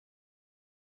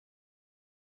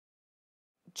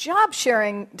job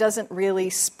sharing doesn't really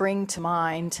spring to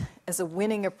mind as a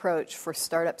winning approach for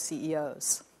startup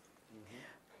CEOs. Mm-hmm.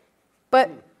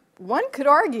 But one could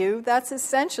argue that's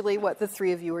essentially what the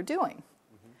three of you are doing.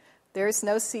 Mm-hmm. There's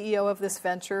no CEO of this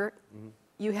venture. Mm-hmm.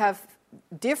 You have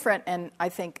different and, I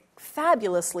think,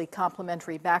 fabulously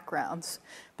complementary backgrounds,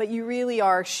 but you really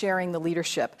are sharing the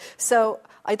leadership. So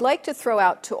I'd like to throw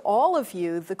out to all of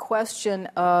you the question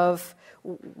of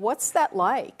what's that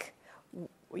like?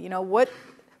 You know,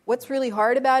 what's really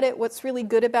hard about it? What's really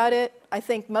good about it? I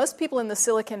think most people in the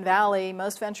Silicon Valley,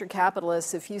 most venture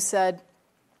capitalists, if you said,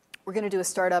 we're going to do a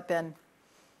startup and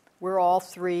we're all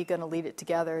three going to lead it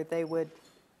together, they would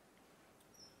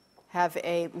have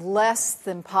a less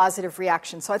than positive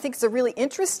reaction. So I think it's a really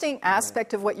interesting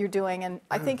aspect of what you're doing, and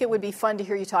I think it would be fun to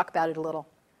hear you talk about it a little.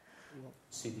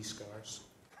 See these scars.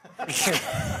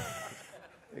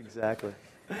 Exactly.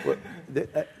 Well,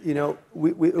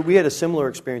 we had a similar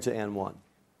experience at And1,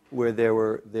 where there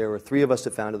were three of us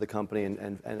that founded the company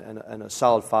and a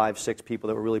solid 5-6 people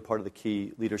that were really part of the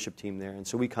key leadership team there. And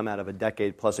so we come out of a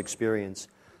decade-plus experience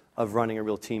of running a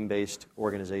real team-based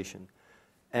organization.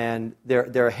 And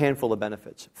there are a handful of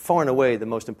benefits. Far and away, the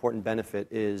most important benefit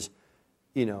is,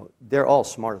 they're all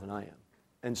smarter than I am.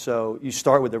 And so you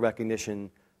start with the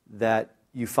recognition that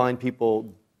you find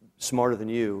people smarter than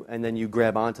you, and then you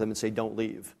grab onto them and say, don't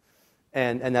leave.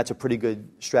 And that's a pretty good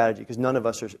strategy, because none of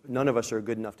us are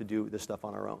good enough to do this stuff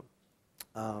on our own.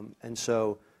 And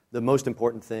so the most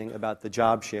important thing about the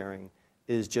job sharing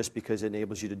is just because it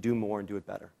enables you to do more and do it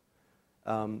better.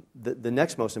 The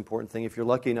next most important thing, if you're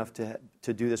lucky enough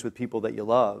to do this with people that you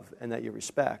love and that you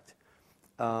respect,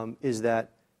 is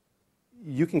that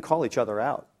you can call each other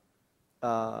out.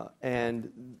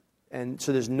 And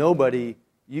so there's nobody,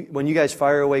 when you guys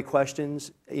fire away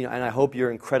questions, and I hope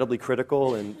you're incredibly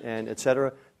critical and et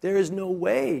cetera, there is no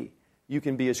way you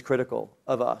can be as critical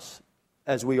of us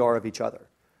as we are of each other.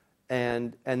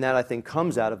 And that, I think,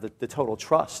 comes out of the total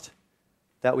trust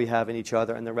that we have in each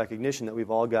other and the recognition that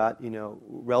we've all got,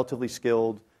 relatively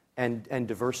skilled and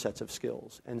diverse sets of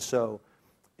skills. And so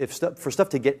for stuff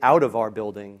to get out of our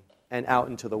building and out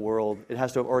into the world, it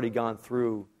has to have already gone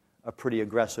through a pretty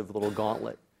aggressive little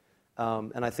gauntlet.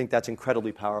 And I think that's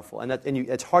incredibly powerful. And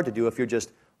it's hard to do if you're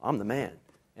just, I'm the man,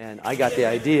 and I got the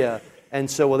idea. And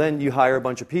so, then you hire a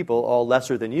bunch of people, all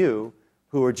lesser than you,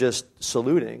 who are just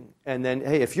saluting. And then,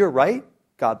 hey, if you're right,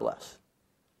 God bless.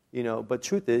 But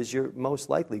truth is, you're most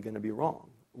likely going to be wrong,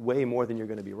 way more than you're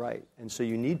going to be right. And so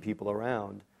you need people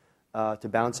around to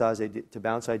bounce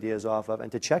ideas off of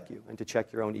and to check you, and to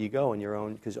check your own ego and your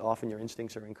own, because often your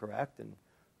instincts are incorrect. And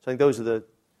so I think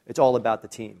it's all about the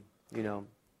team, The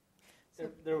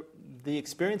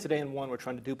experience at And1 we're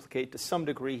trying to duplicate to some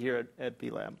degree here at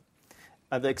B-Lab.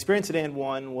 The experience at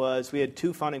And1 was we had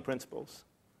two founding principles.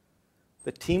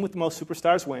 The team with the most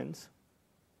superstars wins,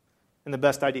 and the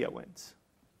best idea wins.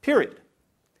 Period.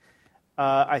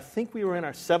 I think we were in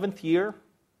our 7th year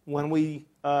when we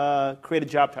created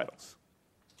job titles.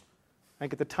 I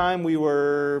think at the time we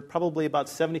were probably about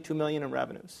 $72 million in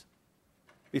revenues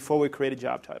before we created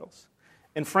job titles.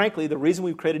 And frankly, the reason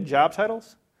we created job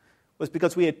titles was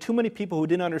because we had too many people who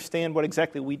didn't understand what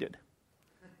exactly we did.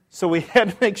 So we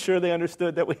had to make sure they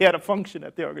understood that we had a function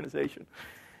at the organization.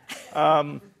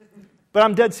 But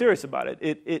I'm dead serious about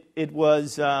it. It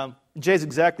was, Jay's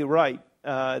exactly right,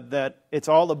 that it's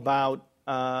all about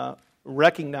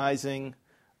recognizing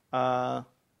that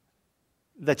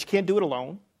you can't do it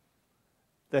alone,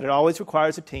 that it always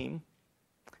requires a team,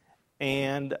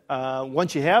 and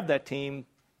once you have that team,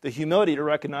 the humility to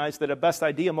recognize that a best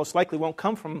idea most likely won't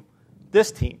come from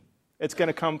this team. It's going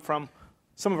to come from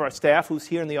some of our staff who's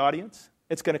here in the audience.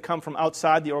 It's going to come from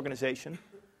outside the organization.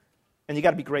 And you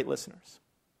got to be great listeners.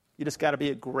 You just got to be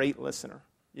a great listener.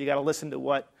 You got to listen to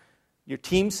what your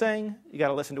team's saying. You got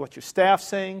to listen to what your staff's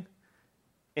saying.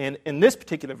 And in this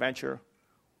particular venture,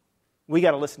 we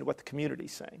got to listen to what the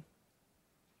community's saying.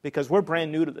 Because we're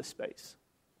brand new to this space.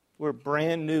 We're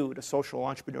brand new to social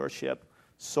entrepreneurship,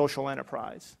 social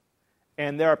enterprise.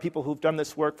 And there are people who've done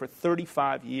this work for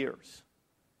 35 years.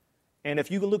 And if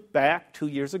you look back 2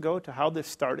 years ago to how this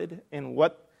started and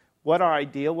what our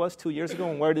idea was 2 years ago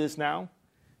and where it is now,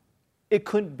 it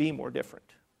couldn't be more different.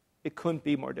 It couldn't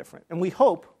be more different. And we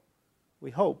hope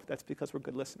that's because we're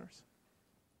good listeners.